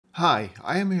Hi,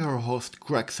 I am your host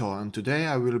Grexo and today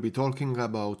I will be talking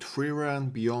about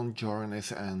Frieren Beyond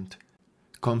Journey's End.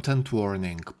 Content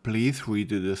warning, please read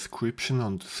the description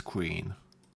on the screen.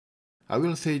 I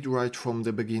will say it right from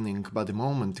the beginning, but the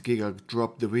moment Giga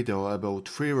dropped the video about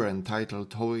Frieren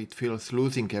titled How It Feels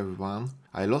Losing Everyone,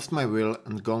 I lost my will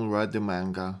and gone read the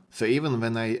manga. So even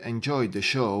when I enjoyed the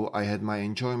show, I had my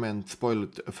enjoyment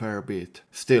spoiled a fair bit.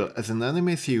 Still, as an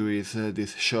anime series,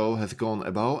 this show has gone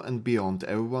above and beyond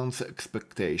everyone's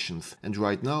expectations, and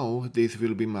right now these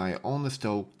will be my honest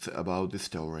thoughts about the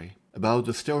story. About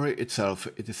the story itself,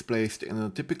 it is placed in a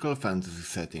typical fantasy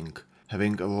setting,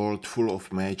 having a world full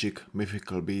of magic,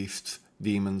 mythical beasts,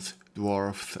 demons,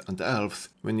 dwarfs and elves.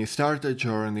 When you start a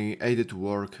journey, either to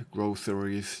work,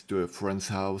 groceries, to a friend's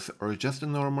house or just a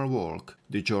normal walk,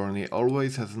 the journey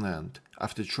always has an end.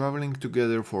 After traveling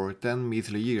together for 10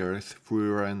 measly years,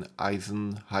 Frieren,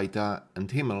 Eisen, Haita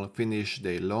and Himmel finish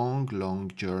their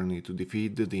long journey to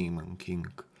defeat the Demon King.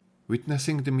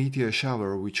 Witnessing the meteor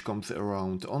shower, which comes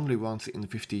around only once in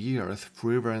 50 years,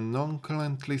 Frieren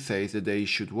nonchalantly says that they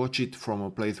should watch it from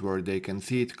a place where they can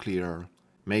see it clearer,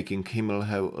 making Himmel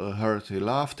have a hearty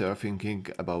laughter thinking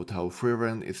about how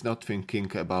Frieren is not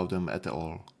thinking about them at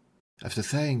all. After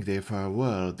saying their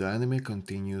farewell, the anime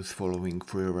continues following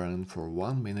Frieren for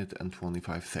 1 minute and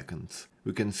 25 seconds.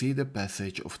 We can see the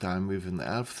passage of time with an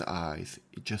elf's eyes,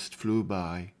 it just flew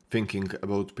by. Thinking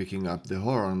about picking up the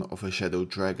horn of a shadow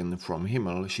dragon from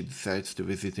Himmel, she decides to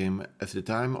visit him as the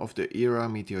time of the Era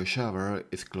meteor shower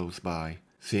is close by.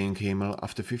 Seeing Himmel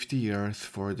after 50 years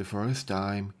for the first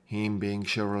time, him being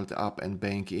shriveled up and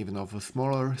being even of a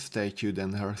smaller statue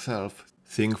than herself,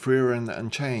 seeing Frieren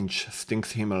unchanged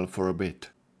stings Himmel for a bit.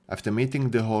 After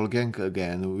meeting the whole gang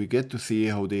again, we get to see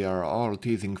how they are all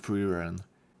teasing Frieren.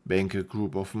 Being a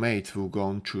group of mates who've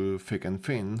gone through thick and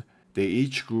thin, they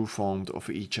each grew fond of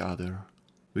each other.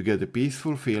 We get a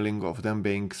peaceful feeling of them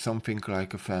being something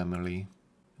like a family.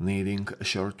 Needing a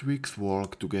short week's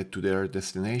walk to get to their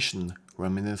destination,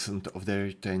 reminiscent of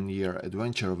their 10-year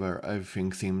adventure where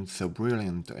everything seemed so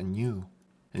brilliant and new.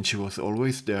 And she was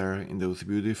always there in those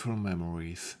beautiful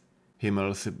memories.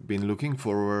 Himmel's been looking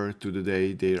forward to the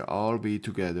day they'll all be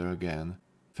together again.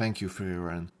 Thank you,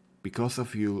 Frieren. Because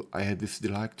of you, I had this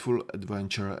delightful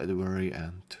adventure at the very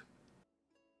end.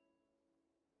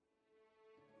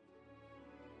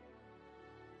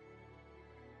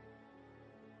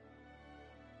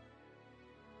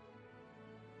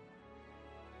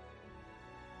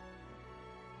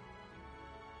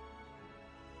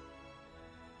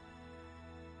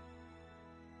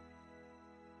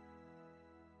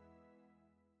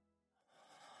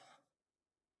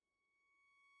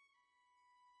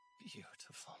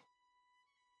 Beautiful.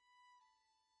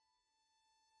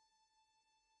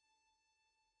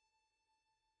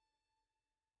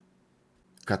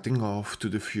 Cutting off to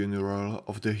the funeral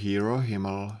of the hero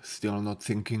Himmel, still not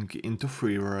sinking into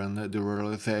Frieren the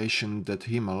realization that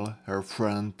Himmel, her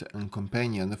friend and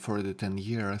companion for the 10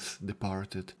 years,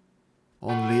 departed.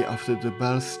 Only after the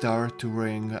bells start to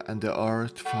ring and the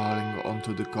earth falling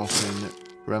onto the coffin,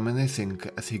 reminiscing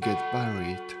as he gets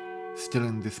buried, still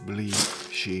in disbelief,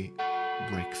 she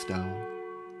breaks down.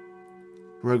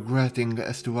 Regretting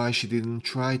as to why she didn't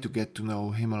try to get to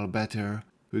know Himmel better,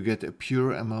 we get a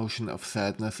pure emotion of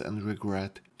sadness and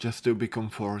regret, just to be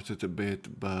comforted a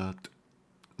bit, but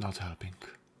not helping.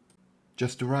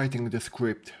 Just writing the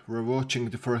script, rewatching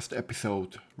the first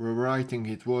episode, rewriting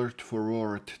it word for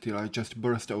word till I just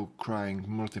burst out crying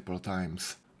multiple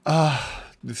times.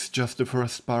 This is just the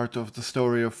first part of the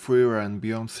story of Frieren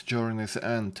Beyond Journey's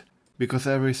End, because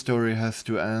every story has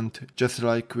to end, just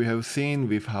like we have seen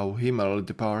with how Himmel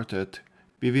departed.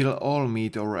 We will all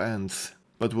meet our ends,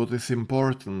 but what is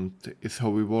important is how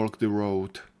we walk the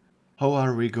road. How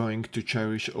are we going to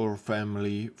cherish our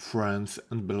family, friends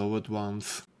and beloved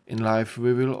ones? In life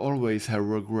we will always have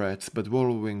regrets, but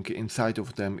wallowing inside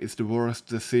of them is the worst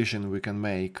decision we can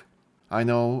make. I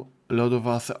know a lot of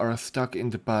us are stuck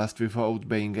in the past without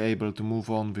being able to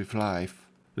move on with life,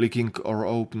 licking our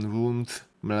open wounds,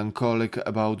 melancholic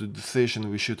about the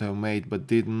decision we should have made but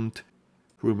didn't,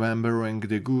 remembering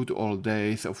the good old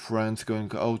days of friends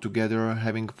going out together,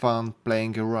 having fun,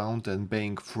 playing around and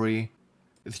being free.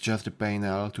 It's just a pain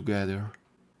altogether.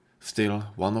 Still,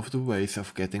 one of the ways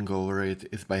of getting over it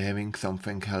is by having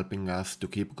something helping us to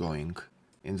keep going.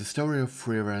 In the story of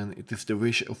Frieren, it is the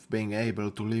wish of being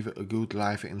able to live a good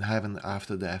life in heaven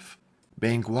after death.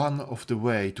 Being one of the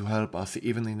way to help us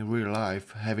even in real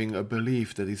life, having a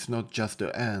belief that it's not just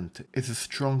the end, is a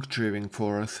strong driving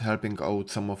force helping out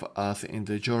some of us in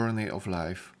the journey of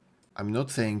life. I'm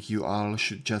not saying you all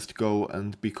should just go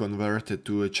and be converted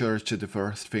to a church the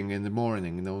first thing in the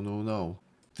morning, no.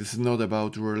 This is not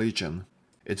about religion.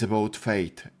 It's about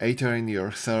faith, either in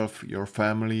yourself, your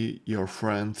family, your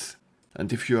friends.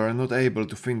 And if you are not able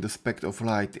to find the speck of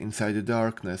light inside the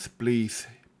darkness, please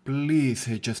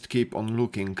just keep on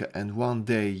looking, and one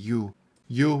day you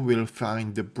will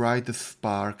find the brightest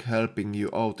spark helping you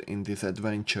out in this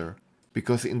adventure.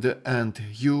 Because in the end,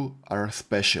 you are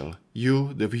special.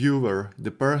 You, the viewer,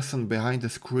 the person behind the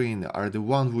screen, are the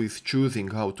one who is choosing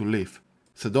how to live.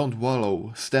 So don't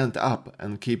wallow, stand up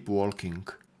and keep walking.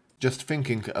 Just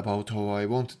thinking about how I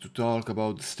wanted to talk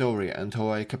about the story and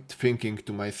how I kept thinking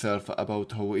to myself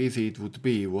about how easy it would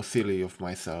be was silly of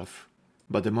myself.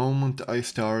 But the moment I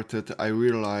started, I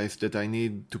realized that I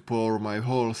need to pour my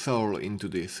whole soul into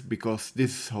this, because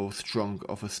this is how strong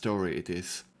of a story it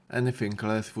is. Anything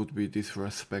less would be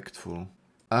disrespectful.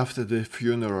 After the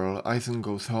funeral, Eisen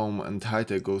goes home and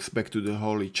Heite goes back to the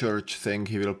Holy Church, saying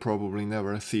he will probably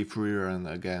never see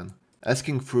Frieren again.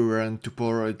 Asking Frieren to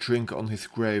pour a drink on his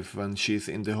grave when she is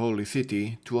in the Holy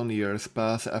City, 20 years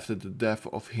pass after the death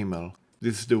of Himmel.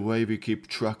 This is the way we keep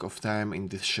track of time in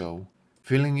this show.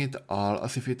 Feeling it all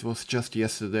as if it was just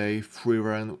yesterday,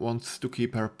 Frieren wants to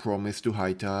keep her promise to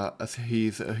Heite as he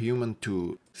is a human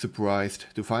too. Surprised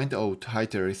to find out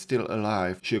Heite is still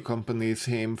alive, she accompanies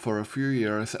him for a few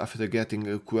years after getting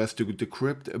a quest to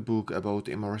decrypt a book about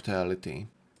immortality.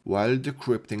 While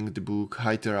decrypting the book,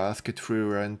 Heite asked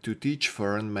Frieren to teach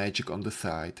Fern magic on the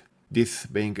side. This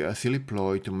being a silly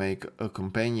ploy to make a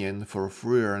companion for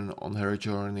Frieren on her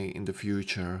journey in the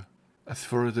future. As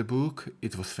for the book,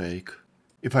 it was fake.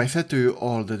 If I said to you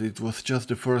all that it was just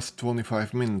the first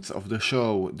 25 minutes of the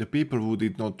show, the people who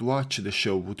did not watch the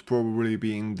show would probably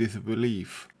be in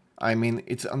disbelief. I mean,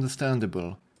 it's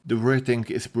understandable. The writing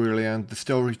is brilliant, the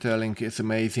storytelling is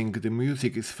amazing, the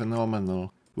music is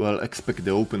phenomenal. Well, expect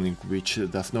the opening, which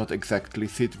does not exactly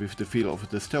sit with the feel of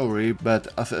the story, but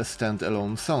as a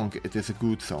standalone song, it is a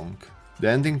good song. The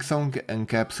ending song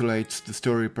encapsulates the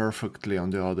story perfectly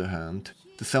on the other hand.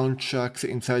 The soundtracks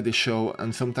inside the show,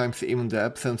 and sometimes even the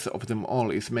absence of them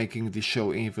all, is making the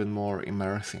show even more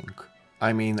immersing.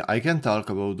 I mean, I can talk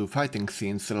about the fighting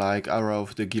scenes like Hour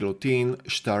of the Guillotine,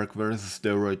 Stark vs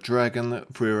the Red Dragon,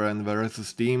 Frieren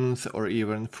vs Demons, or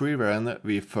even Frieren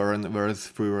with Fern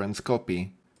vs Frieren's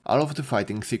copy. All of the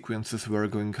fighting sequences were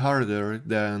going harder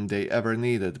than they ever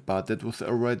needed, but that was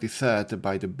already said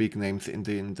by the big names in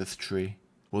the industry.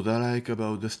 What I like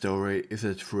about the story is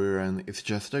that Frieren is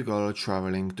just a girl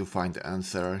traveling to find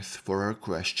answers for her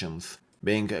questions,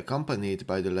 being accompanied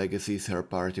by the legacies her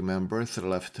party members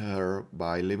left her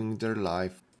by living their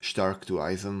life, Stark to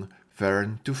Eisen,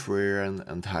 Fern to Frieren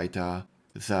and Heite,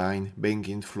 Sein being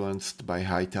influenced by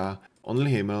Heite,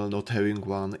 only Himmel not having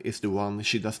one is the one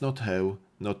she does not have,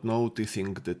 not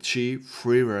noticing that she,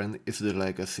 Frieren, is the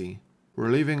legacy.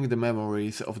 Reliving the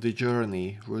memories of the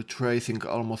journey, retracing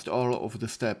almost all of the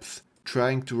steps,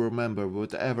 trying to remember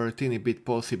whatever teeny bit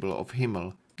possible of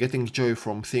Himmel, getting joy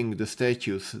from seeing the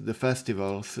statues, the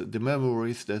festivals, the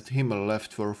memories that Himmel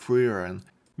left for Frieren,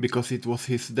 because it was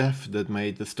his death that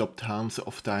made the stopped hands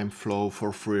of time flow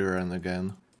for Frieren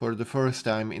again. For the first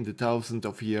time in the thousands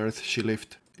of years she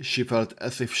lived, she felt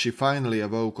as if she finally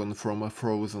awoken from a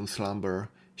frozen slumber.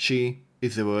 She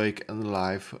is awake and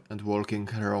alive and walking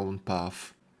her own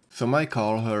path. So I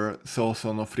call her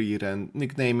Son of Frieren,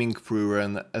 nicknaming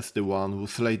Frieren as the one who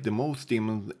slayed the most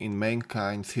demons in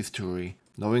mankind's history,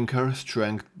 knowing her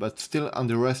strength but still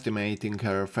underestimating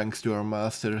her thanks to her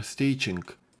master's teaching.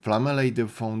 Flamme laid the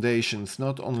foundations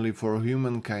not only for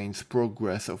humankind's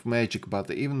progress of magic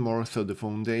but even more so the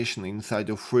foundation inside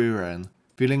of Frieren,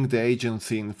 feeling the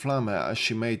agency in Flamme as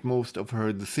she made most of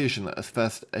her decision as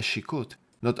fast as she could,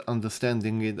 not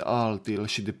understanding it all till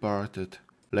she departed.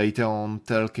 Later on,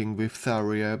 talking with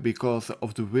Saria, because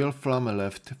of the will Flamme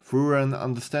left, Frieren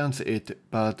understands it,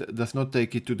 but does not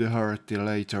take it to the heart till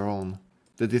later on.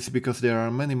 That is because there are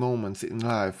many moments in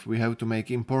life we have to make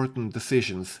important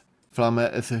decisions. Flamme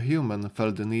as a human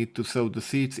felt the need to sow the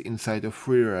seeds inside of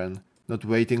Frieren, not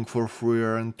waiting for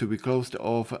Frieren to be closed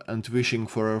off and wishing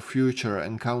for our future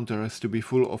encounters to be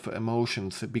full of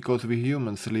emotions, because we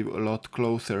humans live a lot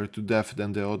closer to death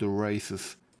than the other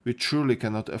races. We truly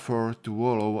cannot afford to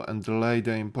wallow and delay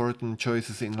the important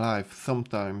choices in life.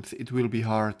 Sometimes it will be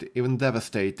hard, even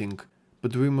devastating,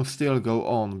 but we must still go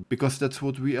on, because that's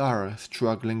what we are,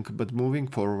 struggling but moving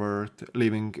forward,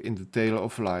 living in the tale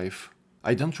of life.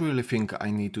 I don't really think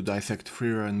I need to dissect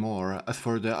Frieren more. As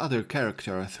for the other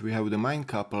characters, we have the main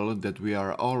couple that we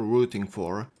are all rooting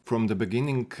for. From the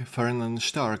beginning, Fern and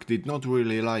Stark did not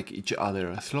really like each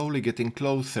other, slowly getting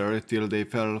closer till they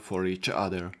fell for each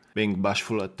other. Being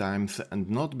bashful at times and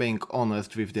not being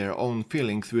honest with their own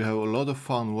feelings, we have a lot of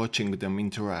fun watching them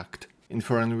interact. In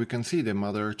Fern we can see the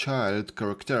mother-child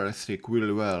characteristic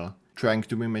really well, trying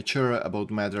to be mature about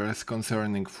matters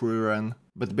concerning Frieren,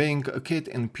 but being a kid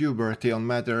in puberty on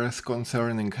matters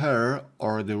concerning her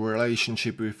or the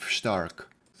relationship with Stark.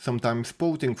 Sometimes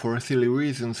pouting for silly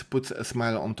reasons puts a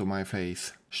smile onto my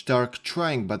face. Stark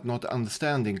trying but not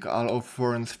understanding all of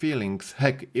Fern's feelings,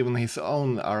 heck, even his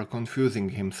own are confusing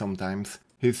him sometimes.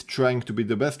 He's trying to be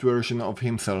the best version of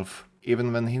himself.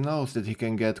 Even when he knows that he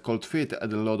can get cold feet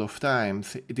at a lot of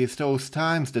times, it is those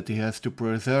times that he has to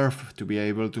preserve to be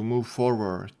able to move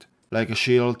forward. Like a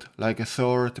shield, like a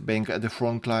sword, being at the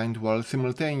front line while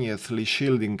simultaneously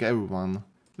shielding everyone.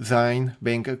 Zayn,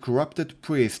 being a corrupted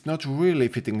priest not really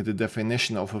fitting the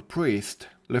definition of a priest,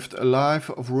 lived a life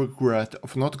of regret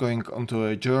of not going onto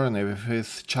a journey with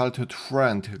his childhood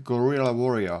friend, Gorilla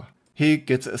Warrior. He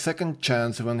gets a second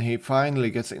chance when he finally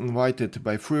gets invited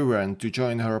by Frieren to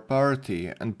join her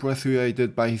party and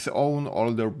persuaded by his own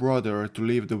older brother to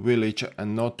leave the village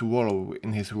and not to wallow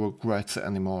in his regrets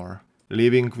anymore.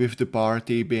 Leaving with the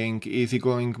party, being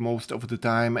easygoing most of the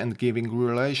time and giving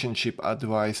relationship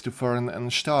advice to Fern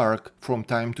and Stark from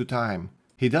time to time.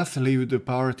 He does leave the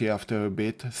party after a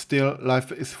bit, still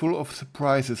life is full of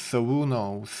surprises, so who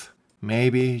knows.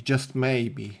 Maybe, just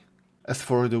maybe. As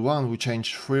for the one who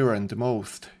changed Frieren the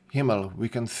most, Himmel, we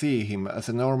can see him as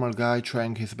a normal guy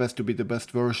trying his best to be the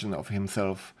best version of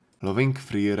himself. Loving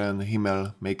Frieren,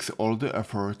 Himmel makes all the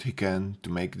effort he can to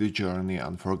make the journey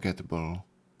unforgettable.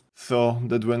 So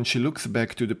that when she looks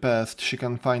back to the past, she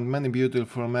can find many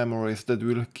beautiful memories that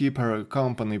will keep her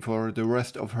company for the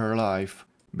rest of her life.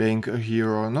 Being a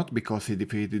hero not because he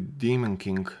defeated Demon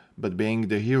King, but being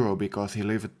the hero because he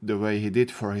lived the way he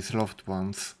did for his loved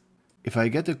ones. If I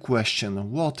get a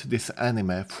question what this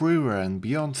anime Frieren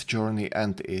Beyond's Journey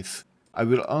End is, I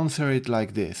will answer it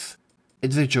like this.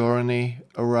 It's a journey,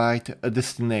 a ride, a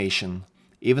destination.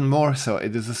 Even more so,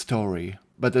 it is a story.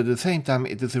 But at the same time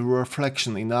it is a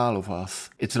reflection in all of us.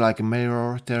 It's like a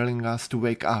mirror telling us to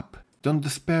wake up. Don't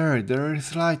despair, there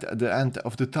is light at the end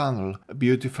of the tunnel. A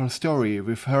beautiful story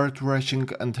with heart-wrenching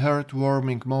and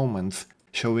heart-warming moments,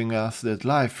 showing us that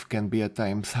life can be at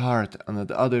times hard and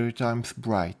at other times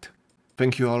bright.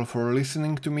 Thank you all for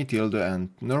listening to me till the end.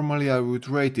 Normally I would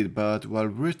rate it, but while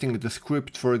writing the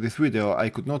script for this video I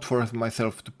could not force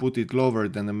myself to put it lower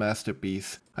than a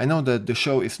masterpiece. I know that the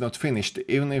show is not finished,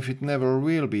 even if it never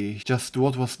will be, just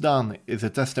what was done is a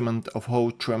testament of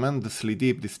how tremendously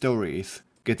deep the story is.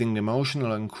 Getting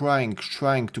emotional and crying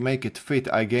trying to make it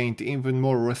fit, I gained even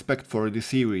more respect for the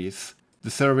series,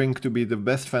 deserving to be the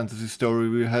best fantasy story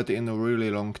we had in a really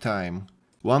long time.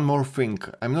 One more thing,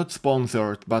 I'm not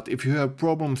sponsored, but if you have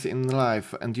problems in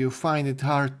life and you find it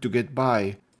hard to get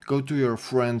by, go to your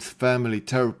friends, family,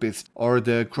 therapist or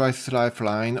the Crisis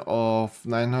Lifeline of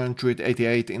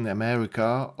 988 in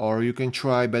America, or you can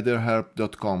try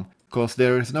betterhelp.com, cause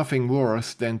there is nothing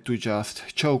worse than to just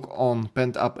choke on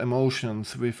pent up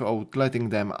emotions without letting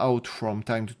them out from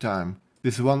time to time.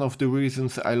 This is one of the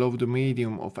reasons I love the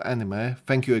medium of anime.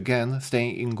 Thank you again, stay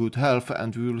in good health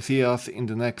and we will see us in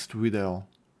the next video.